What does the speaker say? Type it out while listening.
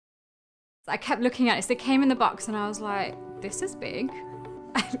I kept looking at it, so it came in the box and I was like, this is big.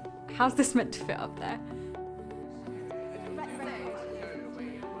 How's this meant to fit up there?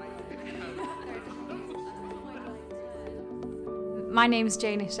 My name's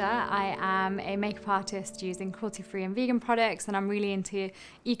Jaineesha. I am a makeup artist using cruelty-free and vegan products, and I'm really into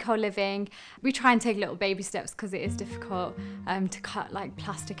eco-living. We try and take little baby steps because it is difficult to cut like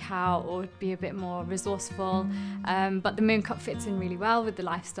plastic out or be a bit more resourceful. But the Mooncup fits in really well with the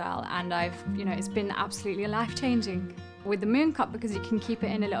lifestyle, and it's been absolutely life-changing with the Mooncup because you can keep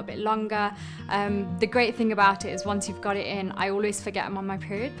it in a little bit longer. The great thing about it is once you've got it in, I always forget I'm on my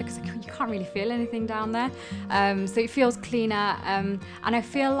period because you can't really feel anything down there. So it feels cleaner, and I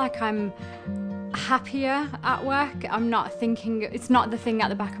feel like I'm happier at work. I'm not thinking, it's not the thing at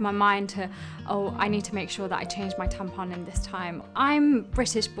the back of my mind to, oh, I need to make sure that I change my tampon in this time. I'm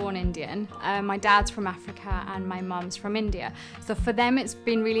British born Indian. My dad's from Africa and my mum's from India. So for them, it's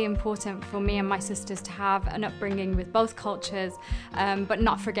been really important for me and my sisters to have an upbringing with both cultures, but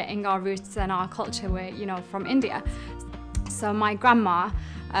not forgetting our roots and our culture. We're, from India. So my grandma,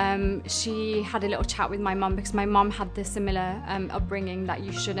 she had a little chat with my mum because my mum had this similar upbringing that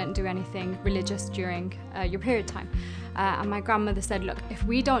you shouldn't do anything religious during your period time. And my grandmother said, look, if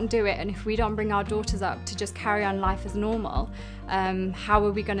we don't do it and if we don't bring our daughters up to just carry on life as normal, how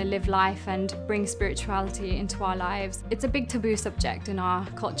are we going to live life and bring spirituality into our lives? It's a big taboo subject in our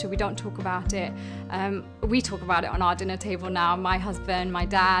culture. We don't talk about it. We talk about it on our dinner table now. My husband, my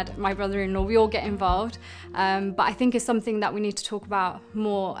dad, my brother-in-law, we all get involved. But I think it's something that we need to talk about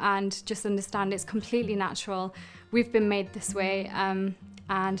more and just understand it's completely natural. We've been made this way,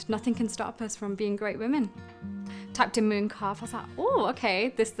 and nothing can stop us from being great women. Typed in Mooncup, I was like, oh,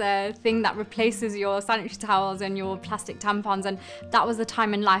 okay, this thing that replaces your sanitary towels and your plastic tampons, and that was the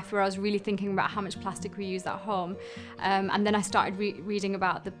time in life where I was really thinking about how much plastic we use at home. And then I started reading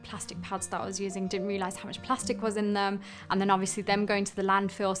about the plastic pads that I was using, didn't realise how much plastic was in them, and then obviously them going to the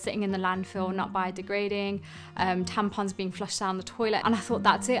landfill, sitting in the landfill, not biodegrading, tampons being flushed down the toilet, and I thought,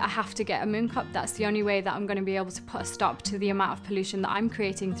 that's it, I have to get a Mooncup. That's the only way that I'm going to be able to put a stop to the amount of pollution that I'm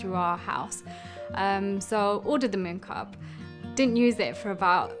creating through our house. So ordered the Mooncup, didn't use it for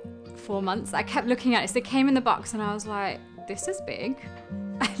about 4 months. I kept looking at it, so it came in the box and I was like, this is big.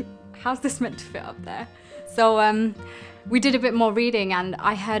 How's this meant to fit up there? So we did a bit more reading, and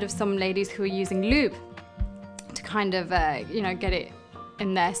I heard of some ladies who were using lube to kind of, get it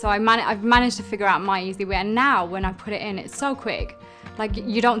in there. So I've managed to figure out my easy way, and now when I put it in, it's so quick. Like,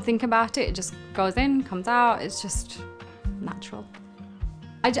 you don't think about it, it just goes in, comes out, it's just natural.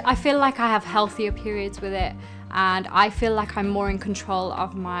 I feel like I have healthier periods with it, and I feel like I'm more in control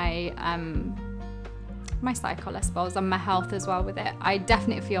of my my cycle, I suppose, and my health as well with it. I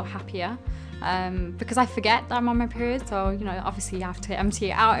definitely feel happier because I forget that I'm on my period. So, obviously you have to empty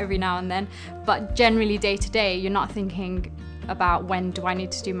it out every now and then, but generally day to day, you're not thinking about when do I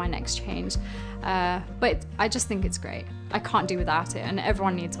need to do my next change. But I just think it's great. I can't do without it, and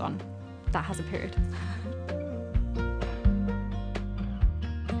everyone needs one that has a period.